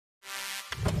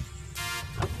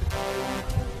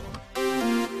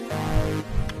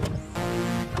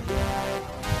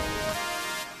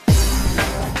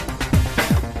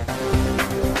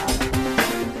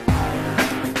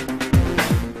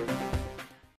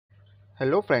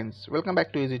Hello friends, welcome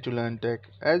back to Easy to Learn Tech.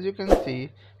 As you can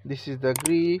see, this is the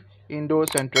GREE Indoor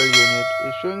Central unit.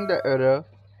 It's showing the error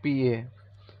PA.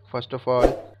 First of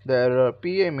all, the error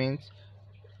PA means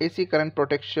AC current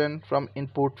protection from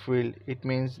input field. It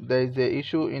means there is a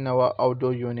issue in our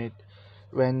outdoor unit.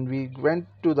 When we went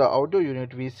to the outdoor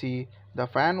unit, we see the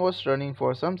fan was running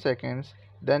for some seconds,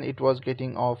 then it was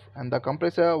getting off and the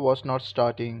compressor was not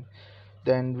starting.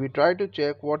 Then we tried to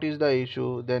check what is the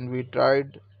issue. Then we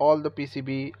tried all the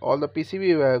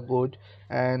PCB were good,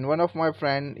 and one of my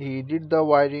friend, he did the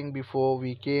wiring before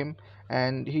we came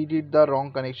and he did the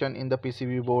wrong connection in the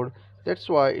PCB board. That's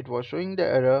why it was showing the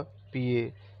error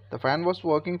PA. The fan was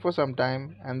working for some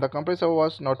time and the compressor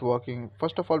was not working.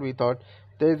 First of all, we thought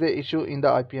there is a issue in the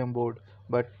IPM board,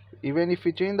 but even if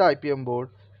we change the IPM board,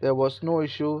 there was no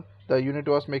issue. The unit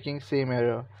was making same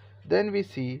error. Then we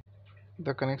see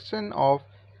the connection of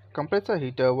compressor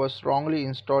heater was wrongly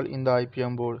installed in the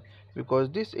IPM board,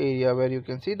 because this area where you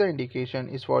can see the indication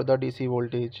is for the DC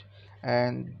voltage,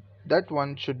 and that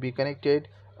one should be connected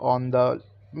on the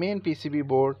main PCB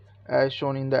board as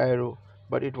shown in the arrow,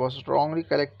 but it was wrongly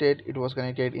connected. It was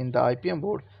connected in the IPM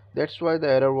board. That's why the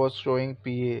error was showing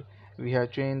PA. We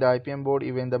have changed the IPM board,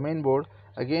 even the main board,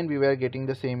 again we were getting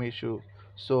the same issue.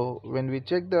 So when we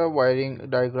check the wiring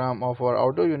diagram of our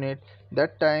outdoor unit,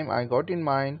 that time I got in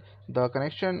mind the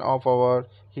connection of our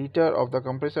heater of the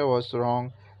compressor was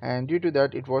wrong, and due to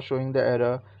that it was showing the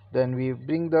error. Then we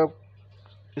bring the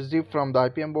zip from the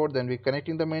IPM board, then we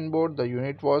connecting the main board, the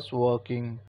unit was working.